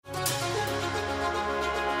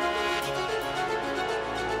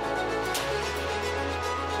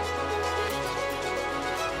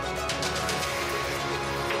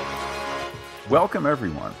Welcome,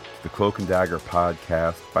 everyone, to the Cloak and Dagger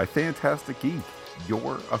podcast by Fantastic Geek,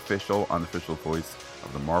 your official, unofficial voice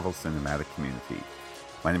of the Marvel Cinematic community.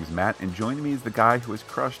 My name is Matt, and joining me is the guy who has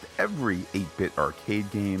crushed every 8-bit arcade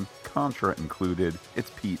game, Contra included. It's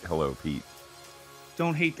Pete. Hello, Pete.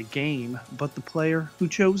 Don't hate the game, but the player who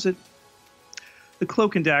chose it. The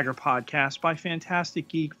Cloak and Dagger podcast by Fantastic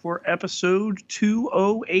Geek for episode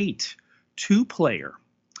 208, Two Player,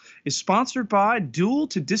 is sponsored by Duel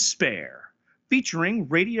to Despair, featuring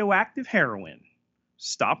radioactive heroin.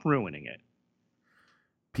 Stop ruining it.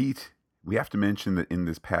 Pete, we have to mention that in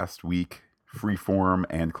this past week, Freeform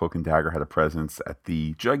and Cloak and Dagger had a presence at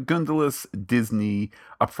the gigundolous Disney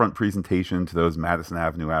upfront presentation to those Madison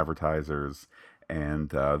Avenue advertisers.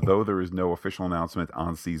 And though there is no official announcement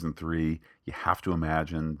on season 3, you have to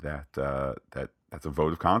imagine that that's a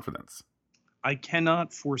vote of confidence. I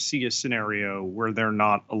cannot foresee a scenario where they're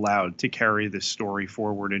not allowed to carry this story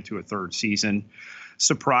forward into a third season.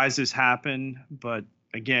 Surprises happen, but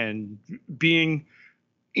again, being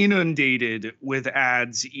inundated with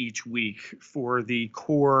ads each week for the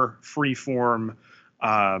core Freeform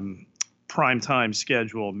primetime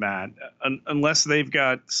schedule, Matt, unless they've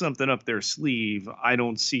got something up their sleeve, I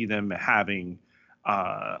don't see them having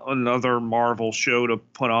another Marvel show to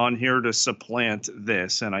put on here to supplant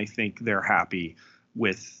this. And I think they're happy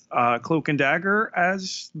with Cloak and Dagger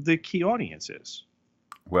as the key audience is.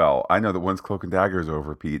 Well, I know that once Cloak and Dagger is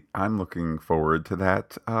over, Pete, I'm looking forward to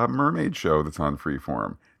that mermaid show that's on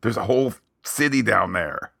Freeform. There's a whole city down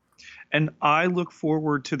there. And I look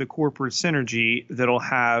forward to the corporate synergy that'll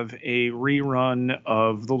have a rerun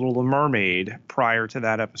of The Little Mermaid prior to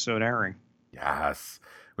that episode airing. Yes.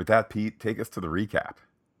 With that, Pete, take us to the recap.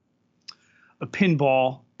 A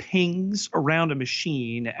pinball pings around a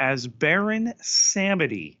machine as Baron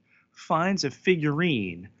Samedi finds a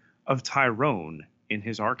figurine of Tyrone in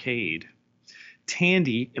his arcade.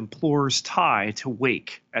 Tandy implores Ty to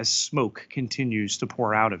wake as smoke continues to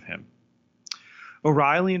pour out of him.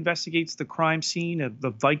 O'Reilly investigates the crime scene of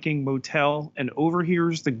the Viking motel and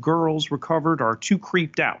overhears the girls recovered are too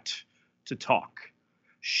creeped out to talk.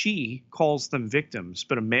 She calls them victims,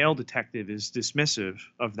 but a male detective is dismissive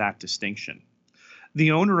of that distinction.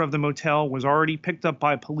 The owner of the motel was already picked up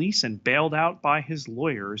by police and bailed out by his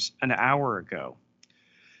lawyers an hour ago.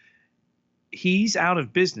 He's out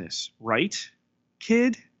of business, right,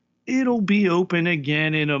 kid? It'll be open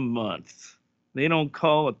again in a month. They don't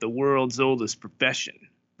call it the world's oldest profession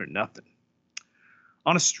for nothing.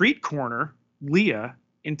 On a street corner, Leah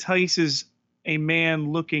entices a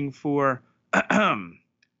man looking for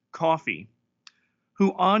coffee,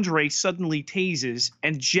 who Andre suddenly tases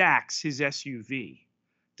and jacks his SUV.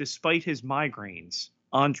 Despite his migraines,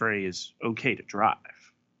 Andre is okay to drive.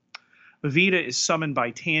 Evita is summoned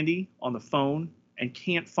by Tandy on the phone and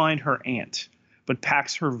can't find her aunt, but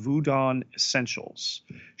packs her Voodoo essentials.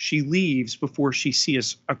 She leaves before she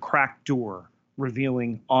sees a cracked door,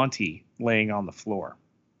 revealing Auntie laying on the floor.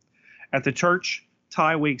 At the church,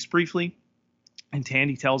 Ty wakes briefly, and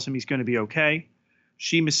Tandy tells him he's going to be okay.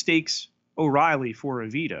 She mistakes O'Reilly for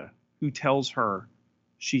Evita, who tells her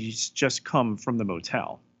she's just come from the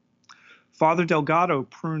motel. Father Delgado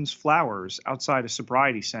prunes flowers outside a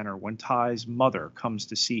sobriety center when Ty's mother comes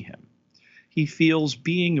to see him. He feels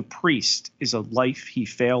being a priest is a life he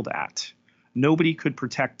failed at. Nobody could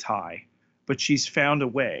protect Ty, but she's found a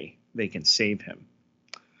way they can save him.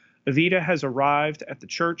 Evita has arrived at the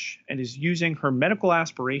church and is using her medical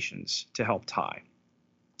aspirations to help Ty.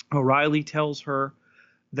 O'Reilly tells her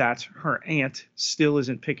that her aunt still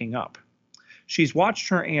isn't picking up. She's watched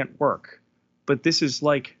her aunt work, but this is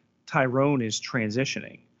like Tyrone is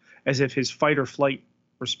transitioning, as if his fight or flight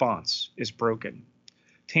response is broken.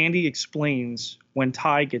 Tandy explains when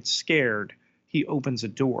Ty gets scared, he opens a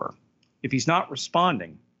door. If he's not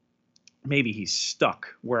responding, maybe he's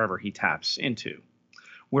stuck wherever he taps into,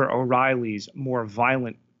 where O'Reilly's more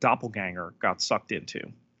violent doppelganger got sucked into.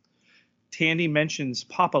 Tandy mentions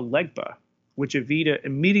Papa Legba, which Evita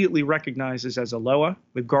immediately recognizes as Aloha,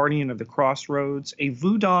 the guardian of the crossroads, a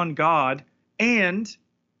Voodoo god, and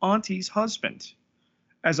Auntie's husband.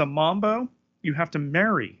 As a Mambo, you have to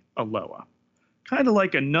marry Aloha. Kind of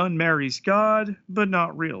like a nun marries God, but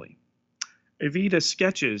not really. Evita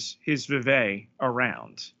sketches his Vevey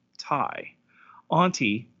around Ty.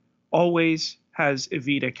 Auntie always has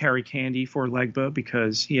Evita carry candy for Legba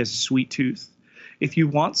because he has a sweet tooth. If you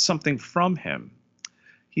want something from him,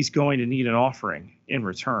 he's going to need an offering in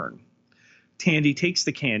return. Tandy takes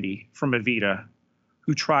the candy from Evita,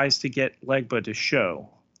 who tries to get Legba to show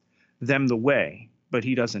them the way, but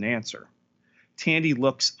he doesn't answer. Tandy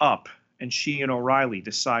looks up, and she and O'Reilly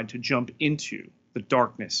decide to jump into the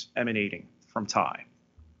darkness emanating from Ty.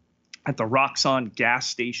 At the Roxxon gas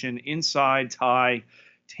station inside Ty,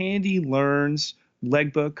 Tandy learns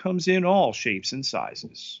Legba comes in all shapes and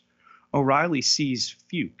sizes. O'Reilly sees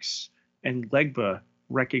Fuchs, and Legba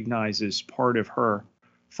recognizes part of her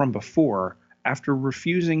from before after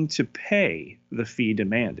refusing to pay the fee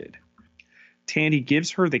demanded. Tandy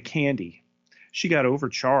gives her the candy. She got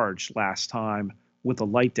overcharged last time with a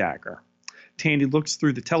light dagger. Tandy looks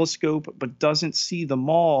through the telescope but doesn't see the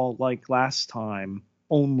mall like last time,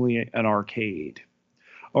 only an arcade.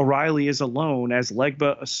 O'Reilly is alone as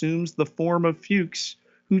Legba assumes the form of Fuchs,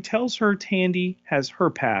 who tells her Tandy has her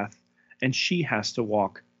path and she has to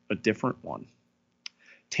walk a different one.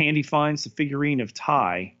 Tandy finds the figurine of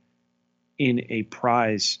Ty in a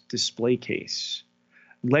prize display case.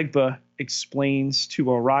 Legba explains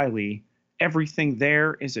to O'Reilly everything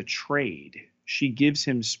there is a trade. She gives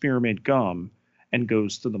him spearmint gum and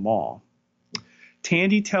goes to the mall.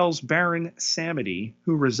 Tandy tells Baron Samedi,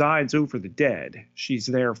 who resides over the dead, she's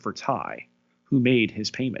there for Ty, who made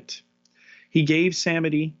his payment. He gave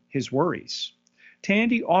Samedi his worries.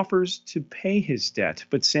 Tandy offers to pay his debt,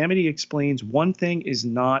 but Samedi explains one thing is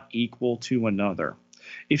not equal to another.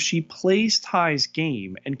 If she plays Ty's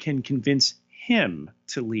game and can convince him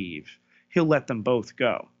to leave, he'll let them both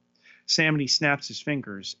go. Samedi snaps his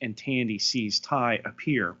fingers, and Tandy sees Ty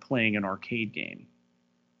appear playing an arcade game.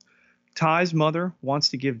 Ty's mother wants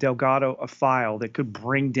to give Delgado a file that could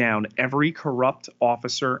bring down every corrupt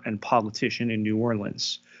officer and politician in New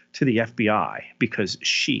Orleans to the FBI because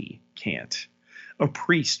she can't. A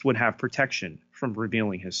priest would have protection from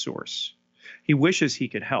revealing his source. He wishes he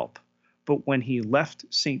could help, but when he left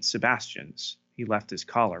St. Sebastian's, he left his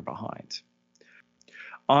collar behind.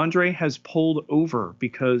 Andre has pulled over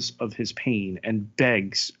because of his pain and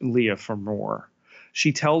begs Leah for more.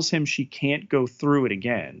 She tells him she can't go through it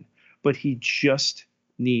again, but he just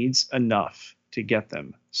needs enough to get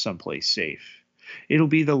them someplace safe. It'll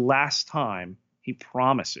be the last time, he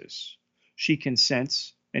promises. She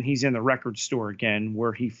consents, and he's in the record store again,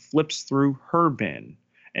 where he flips through her bin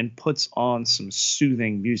and puts on some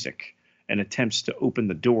soothing music and attempts to open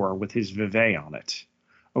the door with his Vevey on it.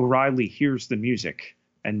 O'Reilly hears the music,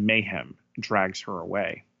 and mayhem drags her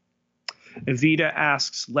away. Evita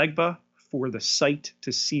asks Legba for the sight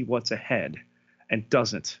to see what's ahead, and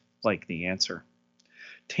doesn't like the answer.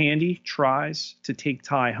 Tandy tries to take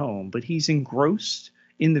Ty home, but he's engrossed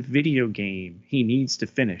in the video game he needs to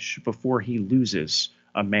finish before he loses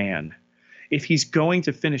a man. If he's going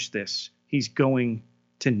to finish this, he's going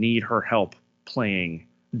to need her help playing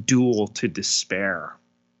Duel to Despair.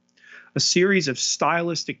 A series of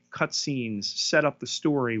stylistic cutscenes set up the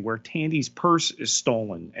story where Tandy's purse is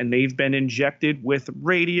stolen and they've been injected with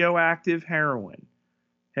radioactive heroin.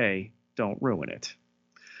 Hey, don't ruin it.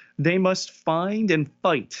 They must find and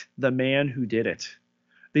fight the man who did it.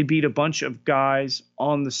 They beat a bunch of guys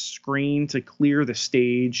on the screen to clear the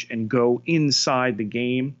stage and go inside the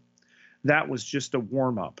game. That was just a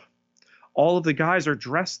warm-up. All of the guys are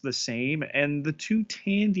dressed the same, and the two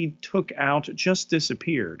Tandy took out just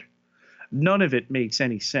disappeared. None of it makes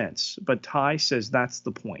any sense, but Ty says that's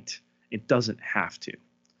the point. It doesn't have to.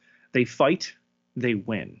 They fight, they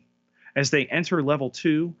win. As they enter level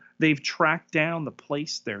 2, they've tracked down the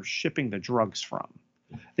place they're shipping the drugs from.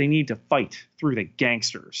 They need to fight through the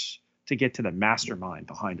gangsters to get to the mastermind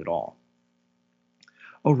behind it all.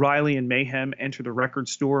 O'Reilly and Mayhem enter the record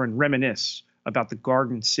store and reminisce about the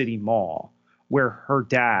Garden City Mall, where her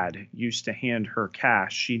dad used to hand her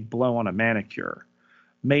cash she'd blow on a manicure.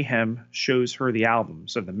 Mayhem shows her the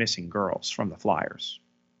albums of the missing girls from the flyers.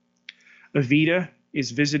 Evita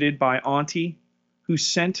is visited by Auntie, who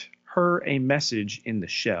sent her a message in the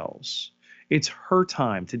shells. It's her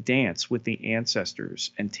time to dance with the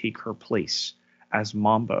ancestors and take her place as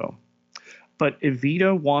Mambo. But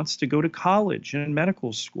Evita wants to go to college and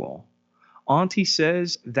medical school. Auntie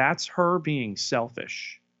says that's her being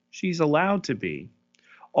selfish. She's allowed to be.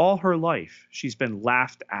 All her life, she's been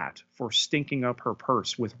laughed at for stinking up her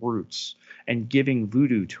purse with roots and giving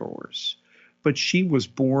voodoo tours. But she was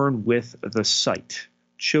born with the sight,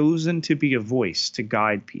 chosen to be a voice to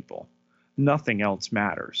guide people. Nothing else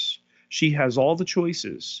matters. She has all the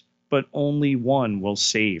choices, but only one will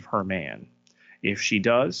save her man. If she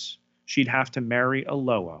does, she'd have to marry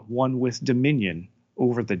Aloa, one with dominion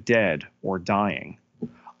over the dead or dying.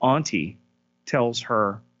 Auntie tells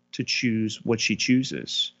her to choose what she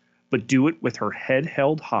chooses, but do it with her head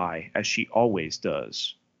held high as she always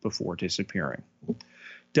does before disappearing.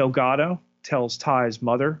 Delgado tells Ty's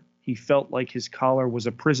mother he felt like his collar was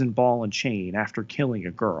a prison ball and chain after killing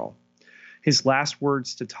a girl. His last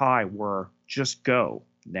words to Ty were, "Just go,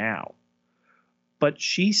 now." But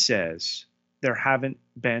she says there haven't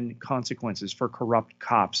been consequences for corrupt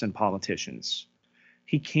cops and politicians.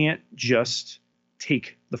 He can't just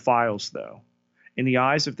take the files, though. In the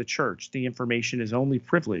eyes of the church, the information is only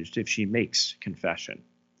privileged if she makes confession.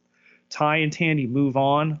 Ty and Tandy move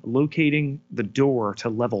on, locating the door to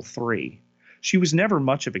level 3. She was never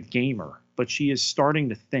much of a gamer, but she is starting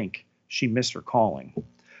to think she missed her calling.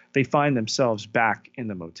 They find themselves back in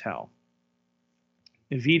the motel.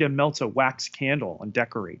 Evita melts a wax candle and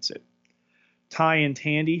decorates it. Ty and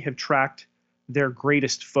Tandy have tracked their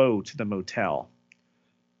greatest foe to the motel.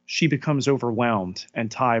 She becomes overwhelmed,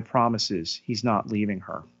 and Ty promises he's not leaving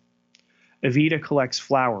her. Evita collects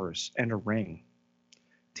flowers and a ring.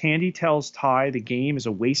 Tandy tells Ty the game is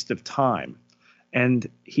a waste of time and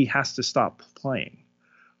he has to stop playing.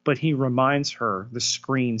 But he reminds her the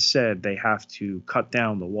screen said they have to cut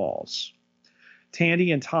down the walls.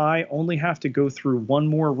 Tandy and Ty only have to go through one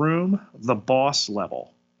more room, the boss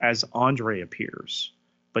level, as Andre appears.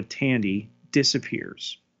 But Tandy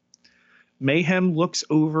disappears. Mayhem looks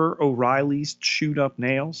over O'Reilly's chewed up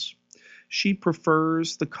nails. She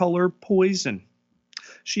prefers the color poison.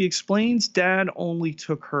 She explains Dad only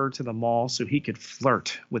took her to the mall so he could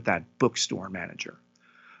flirt with that bookstore manager.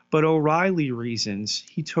 But O'Reilly reasons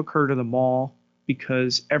he took her to the mall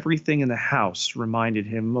because everything in the house reminded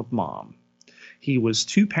him of Mom. He was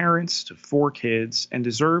 2 parents to 4 kids and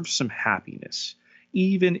deserved some happiness,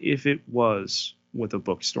 even if it was with a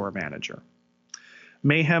bookstore manager.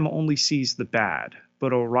 Mayhem only sees the bad,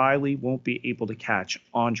 but O'Reilly won't be able to catch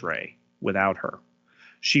Andre without her.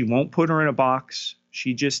 She won't put her in a box.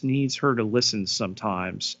 She just needs her to listen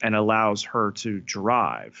sometimes and allows her to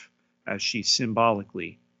drive as she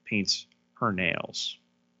symbolically paints her nails.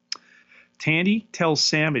 Tandy tells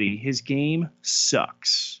Samity his game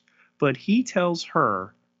sucks, but he tells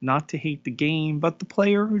her not to hate the game, but the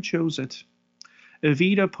player who chose it.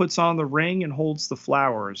 Evita puts on the ring and holds the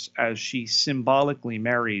flowers as she symbolically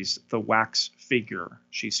marries the wax figure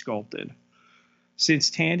she sculpted.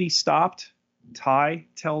 Since Tandy stopped, Ty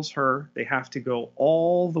tells her they have to go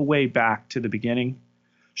all the way back to the beginning.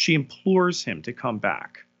 She implores him to come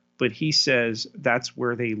back, but he says that's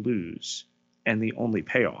where they lose, and the only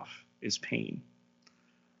payoff is pain.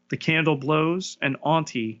 The candle blows, and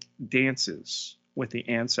Auntie dances with the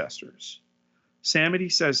ancestors.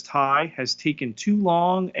 Samity says Ty has taken too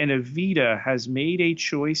long, and Evita has made a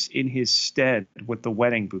choice in his stead with the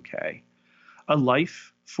wedding bouquet. A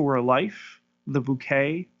life for a life, the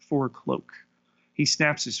bouquet for a cloak. He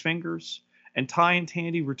snaps his fingers, and Ty and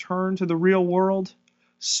Tandy return to the real world.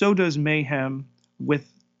 So does Mayhem,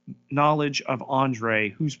 with knowledge of Andre,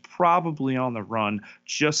 who's probably on the run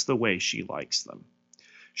just the way she likes them.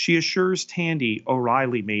 She assures Tandy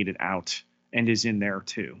O'Reilly made it out and is in there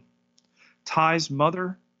too. Ty's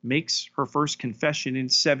mother makes her first confession in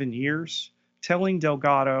 7 years, telling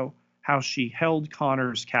Delgado how she held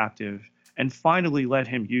Connors captive and finally let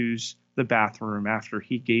him use the bathroom after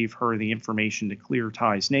he gave her the information to clear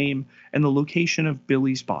Ty's name and the location of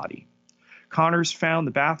Billy's body. Connors found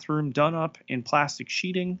the bathroom done up in plastic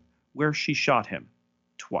sheeting where she shot him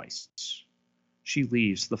twice. She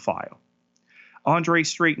leaves the file. Andre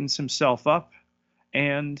straightens himself up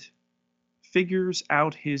and figures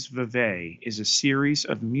out his Vevey is a series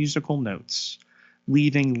of musical notes,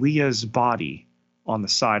 leaving Leah's body on the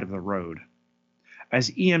side of the road. As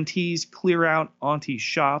EMTs clear out Auntie's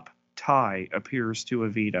shop, Ty appears to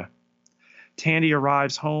Evita. Tandy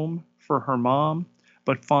arrives home for her mom,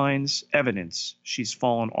 but finds evidence she's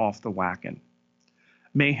fallen off the wagon.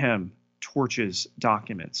 Mayhem torches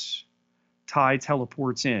documents. Ty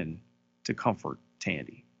teleports in to comfort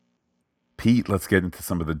Tandy. Pete, let's get into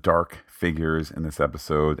some of the dark figures in this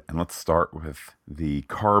episode, and let's start with the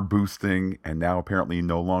car boosting and now apparently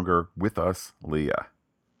no longer with us, Leah.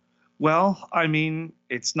 Well, I mean,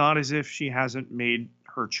 it's not as if she hasn't made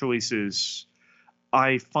her choices.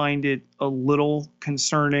 I find it a little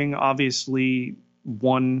concerning. Obviously,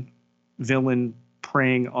 one villain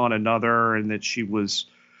preying on another, and that she was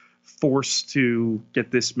forced to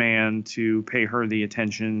get this man to pay her the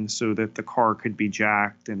attention so that the car could be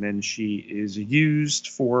jacked, and then she is used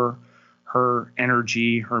for her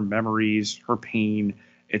energy, her memories, her pain,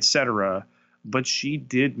 etc. But she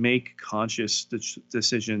did make conscious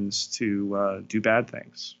decisions to do bad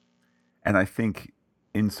things. And I think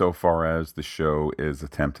insofar as the show is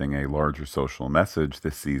attempting a larger social message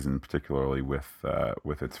this season, particularly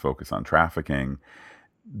with its focus on trafficking,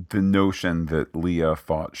 the notion that Leah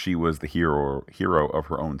thought she was the hero of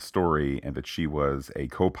her own story and that she was a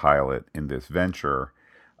co-pilot in this venture,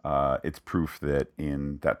 it's proof that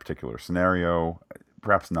in that particular scenario,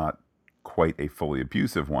 perhaps not quite a fully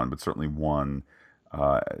abusive one, but certainly one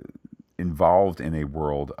involved in a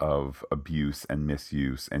world of abuse and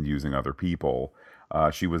misuse and using other people.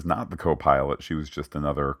 She was not the co-pilot. She was just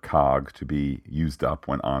another cog to be used up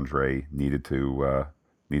when Andre needed to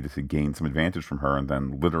gain some advantage from her, and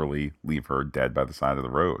then literally leave her dead by the side of the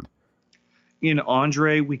road. In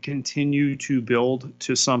Andre, we continue to build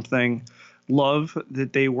to something. Love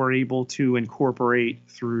that they were able to incorporate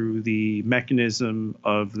through the mechanism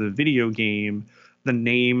of the video game, the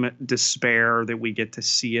name Despair, that we get to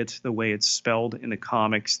see it the way it's spelled in the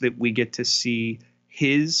comics, that we get to see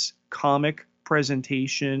his comic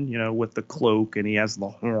presentation, with the cloak, and he has the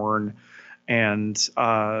horn, and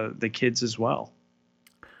the kids as well.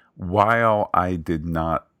 While I did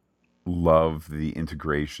not love the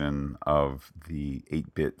integration of the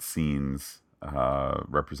 8-bit scenes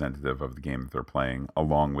representative of the game that they're playing,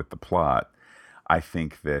 along with the plot, I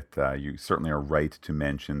think that you certainly are right to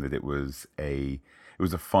mention that it was a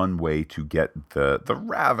fun way to get the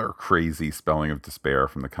rather crazy spelling of despair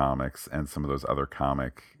from the comics and some of those other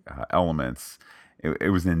comic elements.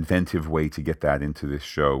 It was an inventive way to get that into this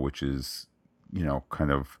show, which is,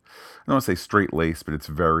 kind of, I don't want to say straight laced, but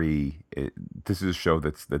this is a show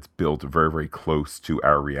that's built very, very close to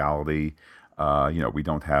our reality. We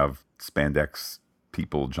don't have spandex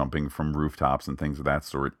people jumping from rooftops and things of that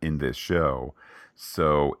sort in this show.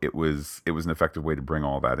 So it was an effective way to bring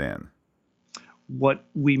all that in. What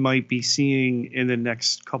we might be seeing in the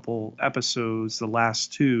next couple episodes, the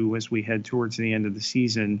last two, as we head towards the end of the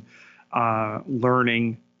season,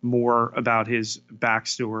 learning more about his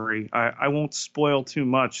backstory. I won't spoil too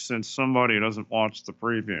much since somebody doesn't watch the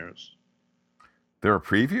previews. There are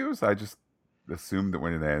previews? I just assume that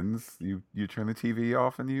when it ends, you turn the TV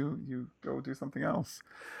off and you go do something else.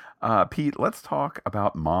 Pete, let's talk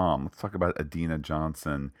about Mom. Let's talk about Adina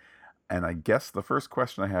Johnson. And I guess the first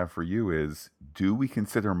question I have for you is, do we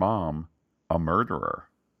consider Mom a murderer?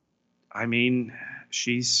 I mean,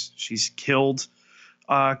 she's killed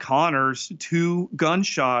Connors 2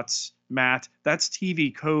 gunshots, Matt. That's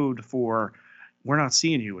TV code for we're not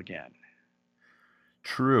seeing you again.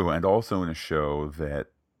 True, and also in a show that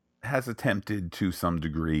has attempted to some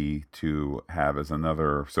degree to have as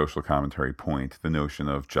another social commentary point the notion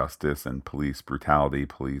of justice and police brutality,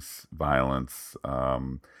 police violence,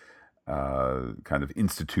 kind of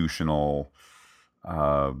institutional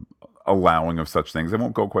allowing of such things. I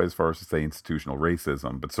won't go quite as far as to say institutional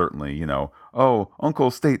racism, but certainly,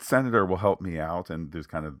 Uncle State Senator will help me out, and there's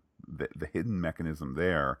kind of the hidden mechanism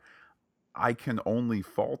there. I can only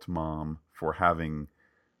fault Mom for having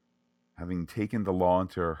taken the law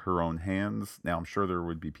into her own hands. Now, I'm sure there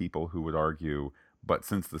would be people who would argue, but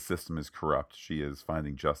since the system is corrupt, she is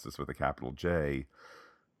finding justice with a capital J.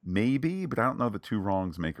 Maybe, but I don't know that two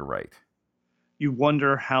wrongs make a right. You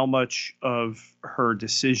wonder how much of her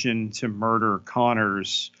decision to murder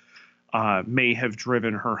Connors may have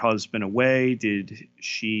driven her husband away. Did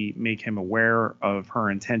she make him aware of her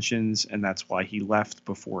intentions, and that's why he left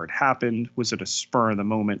before it happened? Was it a spur of the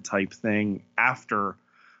moment type thing after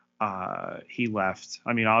he left?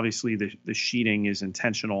 I mean, obviously the sheeting is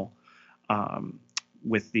intentional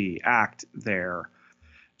with the act there.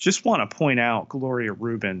 Just want to point out Gloria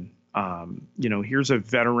Rubin. Here's a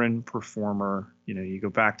veteran performer. You go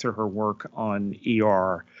back to her work on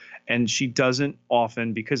ER, and she doesn't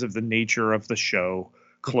often, because of the nature of the show,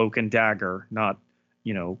 Cloak and Dagger, not,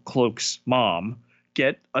 Cloak's mom,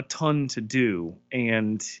 get a ton to do.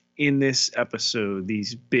 And in this episode,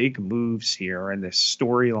 these big moves here and this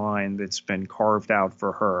storyline that's been carved out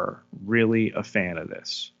for her, really a fan of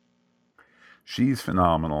this. She's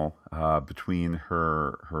phenomenal. Between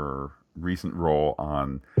her recent role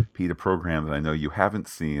on Pete, a program that I know you haven't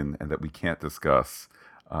seen and that we can't discuss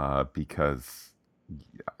because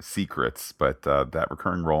secrets, but that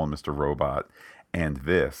recurring role in Mr. Robot, and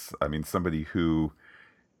this, I mean, somebody who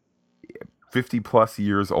 50 plus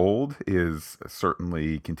years old is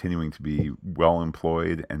certainly continuing to be well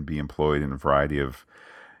employed and be employed in a variety of,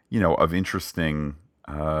 of interesting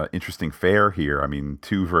fare here. I mean,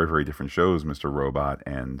 two very, very different shows, Mr. Robot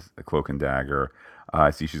and Cloak and Dagger.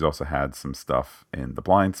 I see she's also had some stuff in The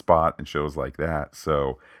Blind Spot and shows like that.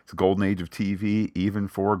 So it's a golden age of TV, even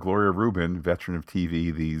for Gloria Rubin, veteran of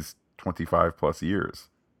TV these 25 plus years.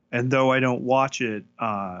 And though I don't watch it,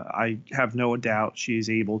 I have no doubt she is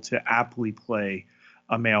able to aptly play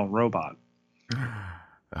a male robot.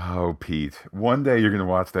 Oh, Pete, one day you're going to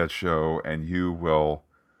watch that show and you will...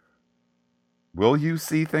 Will you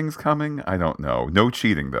see things coming? I don't know. No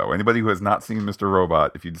cheating, though. Anybody who has not seen Mr.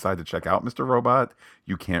 Robot, if you decide to check out Mr. Robot,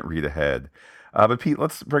 you can't read ahead. But Pete,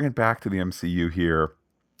 let's bring it back to the MCU here.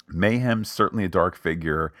 Mayhem's certainly a dark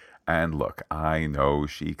figure. And look, I know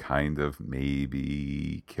she kind of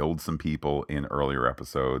maybe killed some people in earlier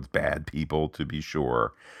episodes, bad people to be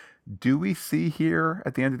sure. Do we see here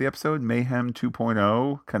at the end of the episode Mayhem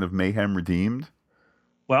 2.0, kind of Mayhem redeemed?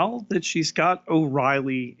 Well, that she's got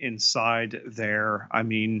O'Reilly inside there. I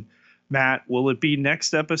mean, Matt, will it be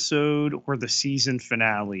next episode or the season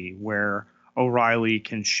finale where O'Reilly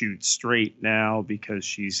can shoot straight now because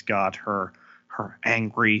she's got her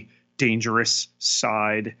angry, dangerous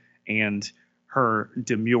side and her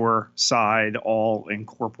demure side all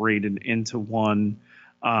incorporated into one?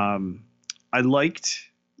 Um, I liked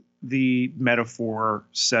the metaphor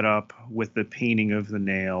set up with the painting of the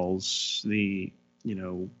nails, the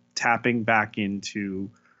tapping back into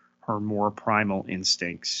her more primal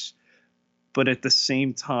instincts. But at the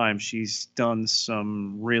same time, she's done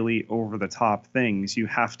some really over the top things. You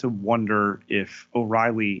have to wonder if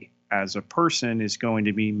O'Reilly as a person is going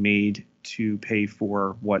to be made to pay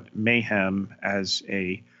for what Mayhem as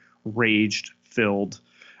a rage filled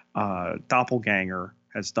doppelganger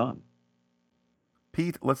has done.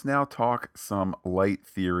 Pete, let's now talk some light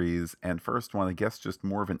theories. And first one, I guess just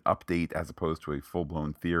more of an update as opposed to a full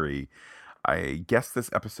blown theory. I guess this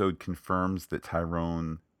episode confirms that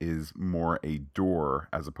Tyrone is more a door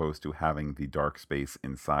as opposed to having the dark space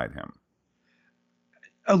inside him.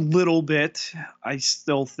 A little bit. I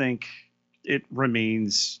still think it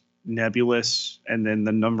remains nebulous. And then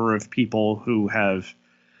the number of people who have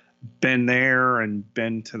been there and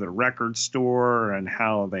been to the record store and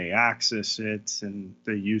how they access it and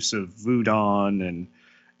the use of Voodoo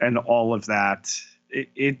and all of that.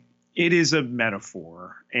 It is a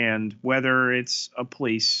metaphor, and whether it's a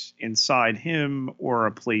place inside him or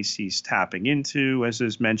a place he's tapping into, as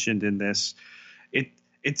is mentioned in this,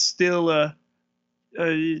 it's still a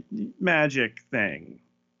magic thing.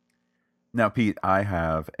 Now, Pete, I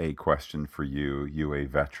have a question for you. You, a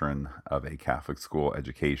veteran of a Catholic school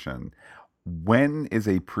education. When is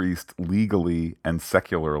a priest legally and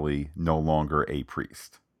secularly no longer a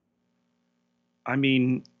priest? I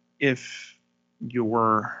mean, if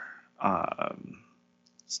you're,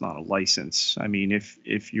 it's not a license. I mean,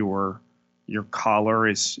 if your collar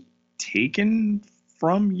is taken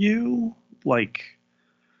from you, like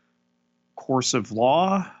course of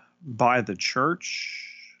law by the church,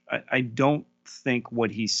 I don't think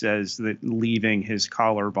what he says that leaving his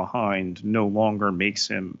collar behind no longer makes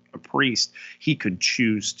him a priest. He could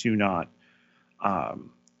choose to not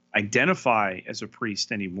identify as a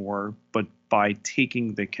priest anymore, but by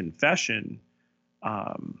taking the confession,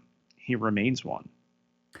 he remains one.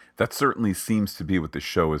 That certainly seems to be what the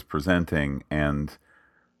show is presenting, and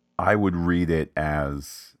I would read it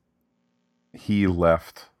as he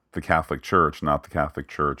left the Catholic Church, not the Catholic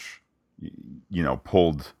Church,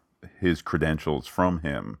 pulled his credentials from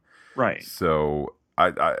him. Right. So,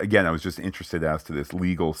 I was just interested as to this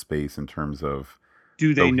legal space in terms of,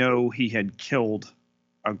 do they know he had killed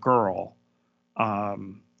a girl?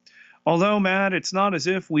 Although, Matt, it's not as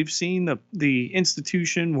if we've seen the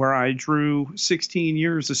institution where I drew 16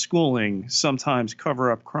 years of schooling sometimes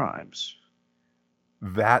cover up crimes.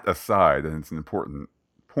 That aside, and it's an important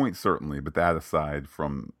point certainly, but that aside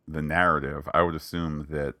from the narrative, I would assume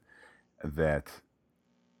that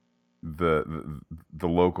the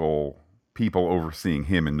local people overseeing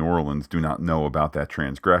him in New Orleans do not know about that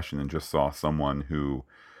transgression and just saw someone who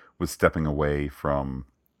was stepping away from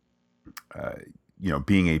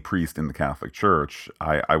being a priest in the Catholic Church.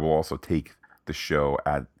 I will also take the show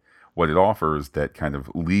at what it offers, that kind of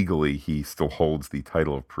legally he still holds the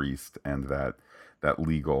title of priest, and that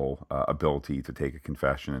legal ability to take a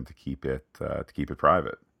confession and to keep it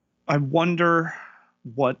private. I wonder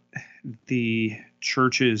what the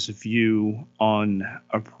church's view on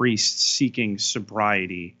a priest seeking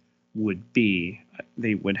sobriety would be.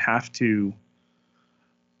 They would have to,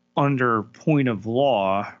 under point of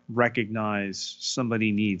law, recognize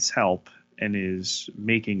somebody needs help and is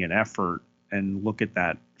making an effort and look at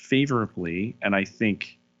that favorably, and I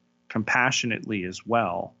think compassionately as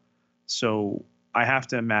well. So I have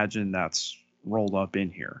to imagine that's rolled up in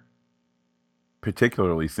here.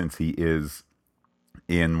 Particularly since he is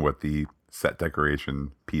in what the set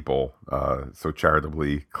decoration people so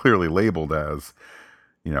charitably clearly labeled as,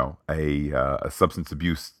 a substance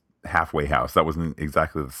abuse halfway house. That wasn't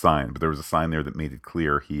exactly the sign, but there was a sign there that made it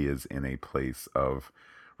clear he is in a place of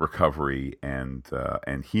recovery and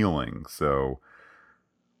healing. So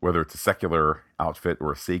whether it's a secular outfit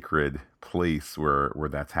or a sacred place where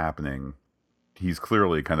that's happening, he's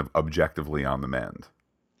clearly kind of objectively on the mend.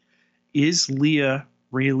 Is Leah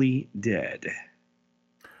really dead?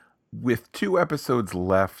 With 2 episodes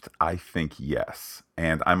left, I think yes.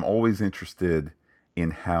 And I'm always interested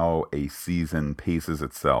in how a season paces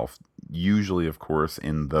itself. Usually, of course,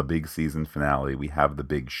 in the big season finale, we have the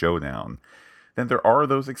big showdown. Then there are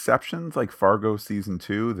those exceptions, like Fargo season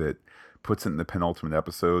 2, that puts it in the penultimate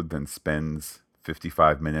episode, then spends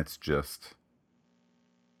 55 minutes just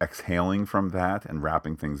exhaling from that and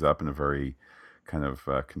wrapping things up in a very kind of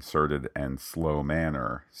concerted and slow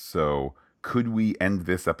manner. So, could we end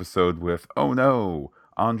this episode with, oh no,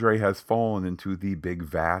 Andre has fallen into the big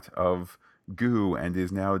vat of goo and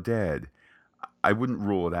is now dead? I wouldn't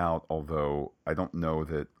rule it out, although I don't know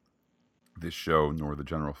that this show nor the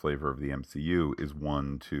general flavor of the MCU is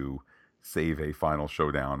one to save a final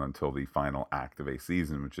showdown until the final act of a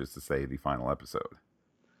season, which is to say the final episode.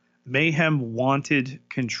 Mayhem wanted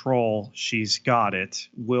control. She's got it.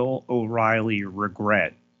 Will O'Reilly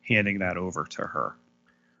regret handing that over to her?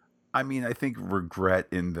 I mean, I think regret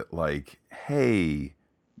in that, like, hey,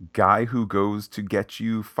 guy who goes to get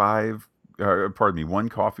you one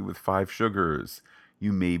coffee with 5 sugars,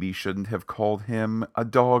 you maybe shouldn't have called him a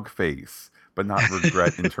dog face, but not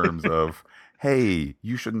regret in terms of, hey,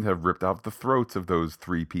 you shouldn't have ripped out the throats of those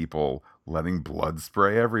 3 people, letting blood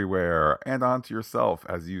spray everywhere and onto yourself,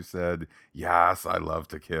 as you said, yes, I love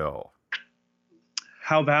to kill.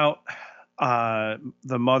 How about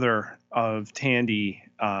the mother of Tandy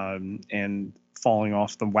and falling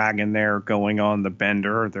off the wagon there, going on the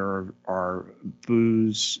bender? There are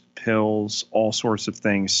booze, pills, all sorts of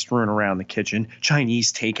things strewn around the kitchen.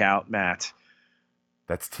 Chinese takeout, Matt.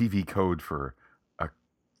 That's TV code for a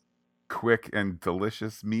quick and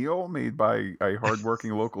delicious meal made by a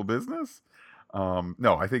hardworking local business.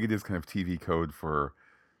 No, I think it is kind of TV code for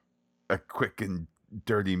a quick and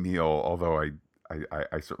dirty meal. Although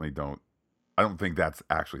I certainly don't. I don't think that's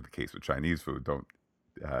actually the case with Chinese food.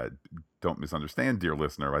 Don't misunderstand, dear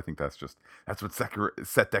listener. I think that's what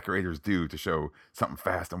set decorators do to show something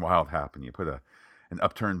fast and wild happen. You put an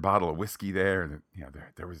upturned bottle of whiskey there, and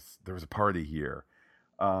there was a party here.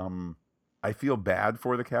 I feel bad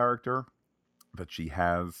for the character that she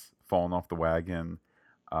has fallen off the wagon.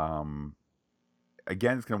 Again,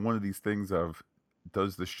 it's kind of one of these things of,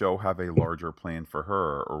 does the show have a larger plan for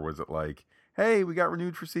her, or was it like, hey, we got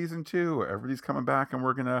renewed for season 2, everybody's coming back, and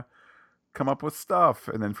we're gonna come up with stuff,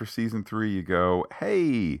 and then for season 3 you go,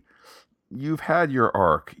 hey, you've had your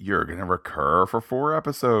arc, you're gonna recur for 4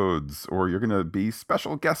 episodes, or you're gonna be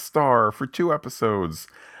special guest star for 2 episodes.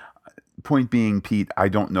 Point being, Pete, I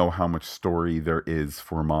don't know how much story there is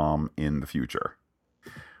for Mom in the future.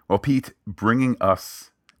 Well, Pete, bringing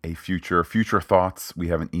us a future thoughts, we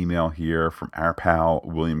have an email here from our pal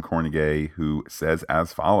William Cornegay, who says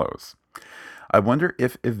as follows: I wonder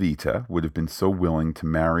if Evita would have been so willing to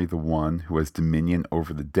marry the one who has dominion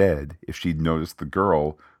over the dead if she'd noticed the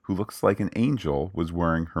girl who looks like an angel was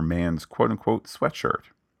wearing her man's quote-unquote sweatshirt.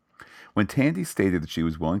 When Tandy stated that she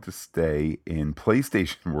was willing to stay in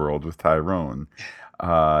PlayStation World with Tyrone,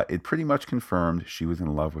 it pretty much confirmed she was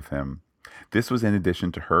in love with him. This was in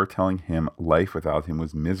addition to her telling him life without him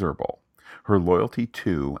was miserable. Her loyalty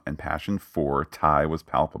to and passion for Ty was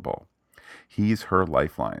palpable. He's her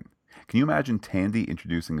lifeline. Can you imagine Tandy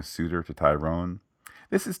introducing a suitor to Tyrone?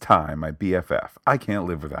 This is Ty, my BFF. I can't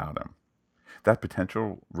live without him. That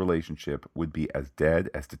potential relationship would be as dead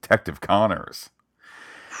as Detective Connors.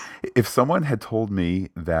 If someone had told me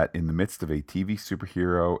that in the midst of a TV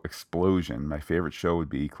superhero explosion, my favorite show would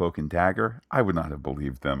be Cloak and Dagger, I would not have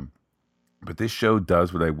believed them. But this show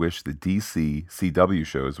does what I wish the DC CW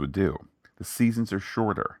shows would do. The seasons are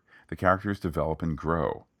shorter. The characters develop and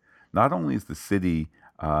grow. Not only is the city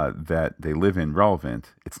that they live in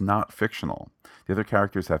relevant, it's not fictional. The other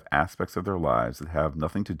characters have aspects of their lives that have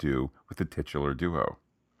nothing to do with the titular duo.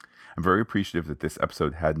 I'm very appreciative that this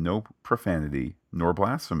episode had no profanity nor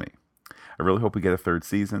blasphemy. I really hope we get a 3rd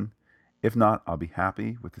season. If not, I'll be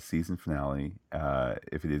happy with the season finale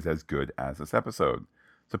if it is as good as this episode.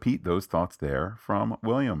 So, Pete, those thoughts there from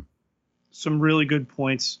William. Some really good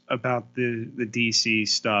points about the DC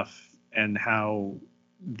stuff and how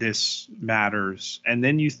this matters. And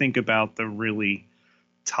then you think about the really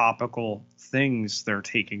topical things they're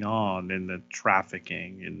taking on in the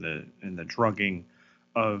trafficking, in the drugging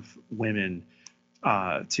of women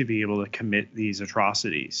to be able to commit these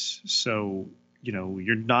atrocities. So,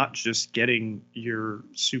 you're not just getting your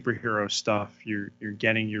superhero stuff, you're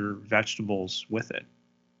getting your vegetables with it.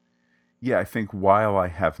 Yeah, I think while I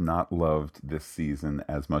have not loved this season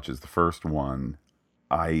as much as the first one,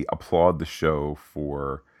 I applaud the show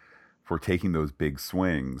for taking those big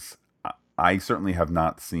swings. I certainly have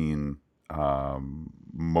not seen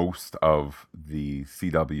most of the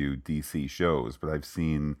CW DC shows, but I've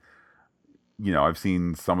seen I've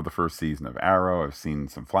seen some of the first season of Arrow, I've seen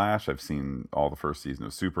some Flash, I've seen all the first season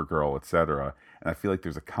of Supergirl, etc. And I feel like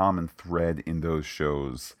there's a common thread in those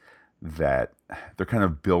shows that they're kind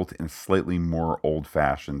of built in a slightly more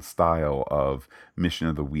old-fashioned style of mission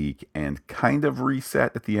of the week and kind of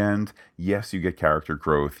reset at the end. Yes, you get character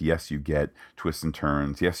growth. Yes, you get twists and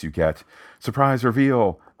turns. Yes, you get surprise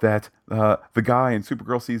reveal that the guy in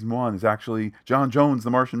Supergirl season 1 is actually John Jones, the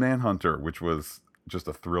Martian Manhunter, which was just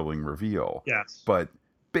a thrilling reveal. Yes. But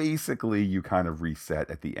basically, you kind of reset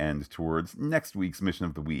at the end towards next week's mission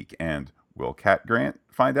of the week. And will Cat Grant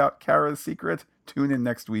find out Kara's secret? Tune in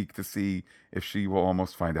next week to see if she will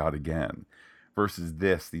almost find out again. Versus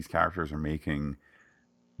this, these characters are making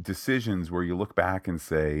decisions where you look back and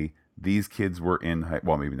say, these kids were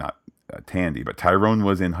well, maybe not Tandy, but Tyrone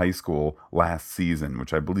was in high school last season,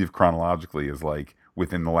 which I believe chronologically is like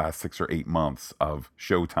within the last 6 or 8 months of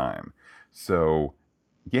Showtime. So,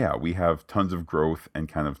 yeah, we have tons of growth and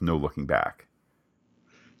kind of no looking back.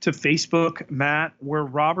 To Facebook, Matt, where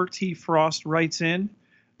Robert T. Frost writes in,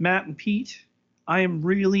 Matt and Pete, I am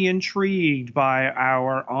really intrigued by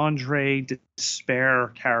our Andre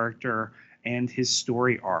Despair character and his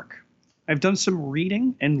story arc. I've done some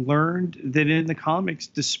reading and learned that in the comics,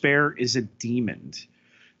 Despair is a demon.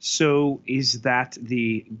 So is that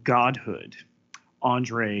the godhood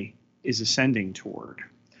Andre is ascending toward?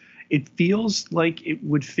 It feels like it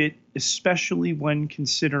would fit, especially when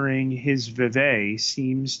considering his Vevey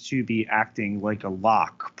seems to be acting like a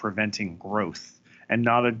lock preventing growth and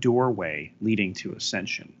not a doorway leading to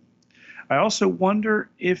ascension. I also wonder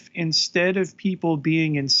if instead of people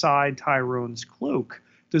being inside Tyrone's cloak,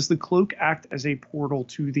 does the cloak act as a portal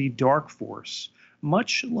to the Dark Force,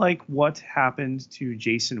 much like what happened to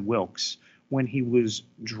Jason Wilkes when he was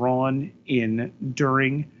drawn in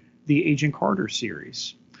during the Agent Carter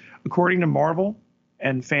series? According to Marvel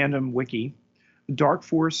and Fandom Wiki, the Dark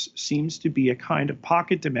Force seems to be a kind of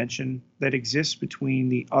pocket dimension that exists between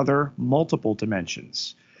the other multiple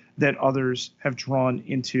dimensions that others have drawn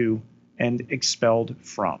into and expelled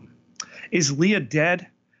from. Is Leah dead?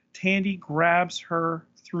 Tandy grabs her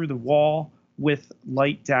through the wall with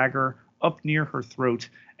light dagger up near her throat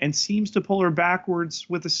and seems to pull her backwards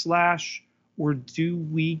with a slash, or do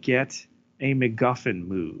we get a MacGuffin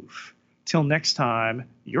move? Till next time,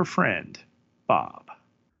 your friend, Bob.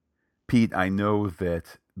 Pete, I know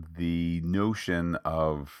that the notion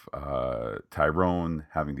of Tyrone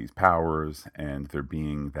having these powers and there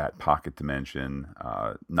being that pocket dimension,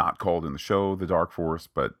 not called in the show the Dark Force,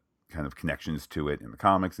 but kind of connections to it in the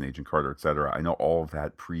comics and Agent Carter, etc. I know all of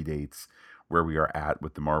that predates where we are at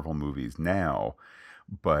with the Marvel movies now,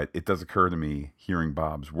 but it does occur to me, hearing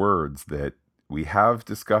Bob's words, that we have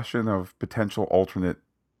discussion of potential alternate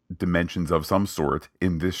dimensions of some sort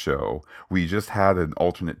in this show. We just had an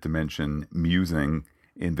alternate dimension musing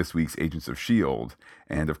in this week's Agents of S.H.I.E.L.D.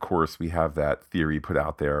 And of course, we have that theory put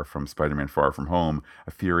out there from Spider-Man Far From Home,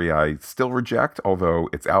 a theory I still reject, although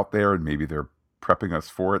it's out there and maybe they're prepping us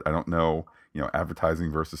for it. I don't know,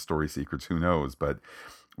 advertising versus story secrets, who knows? But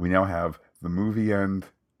we now have the movie end,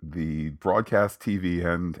 the broadcast TV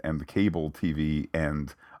end, and the cable TV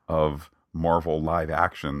end of Marvel live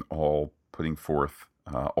action all putting forth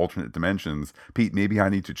alternate dimensions. Pete, maybe I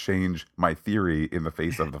need to change my theory in the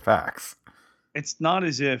face of the facts. It's not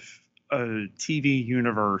as if a TV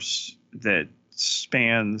universe that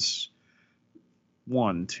spans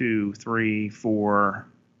 1, 2, 3, 4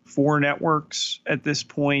 networks at this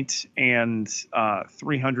point and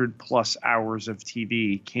 300 plus hours of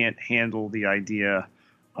TV can't handle the idea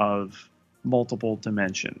of multiple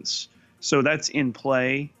dimensions. So that's in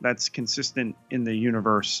play. That's consistent in the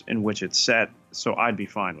universe in which it's set. So I'd be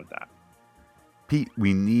fine with that. Pete,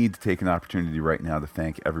 we need to take an opportunity right now to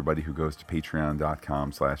thank everybody who goes to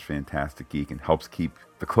patreon.com/fantasticgeek and helps keep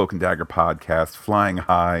the Cloak and Dagger podcast flying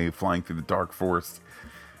high, flying through the Dark Force,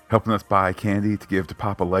 helping us buy candy to give to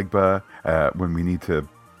Papa Legba when we need to,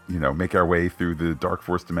 make our way through the Dark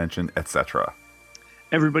Force dimension, etc.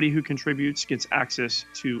 Everybody who contributes gets access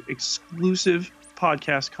to exclusive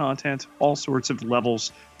podcast content, all sorts of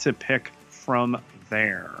levels to pick from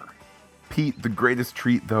there. Pete, the greatest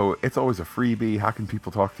treat, though, it's always a freebie. How can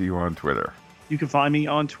people talk to you on Twitter? You can find me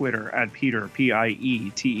on Twitter at Peter,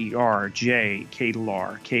 PIETERJ,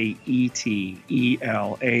 Ketelar,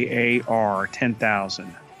 KETELAAR,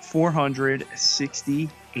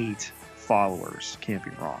 10,468 followers. Can't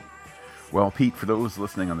be wrong. Well, Pete, for those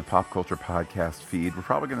listening on the Pop Culture Podcast feed, we're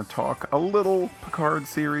probably going to talk a little Picard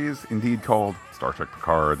series, indeed called Star Trek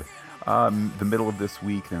Picard. The middle of this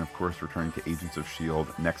week, then of course returning to Agents of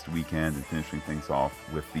S.H.I.E.L.D. next weekend and finishing things off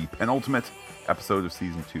with the penultimate episode of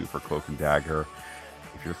Season 2 for Cloak and Dagger.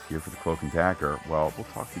 If If you're here for the Cloak and Dagger, well, we'll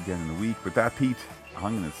talk again in a week. With that, Pete,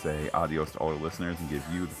 I'm going to say adios to all our listeners and give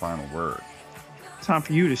you the final word. Time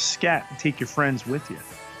for you to scat and take your friends with you.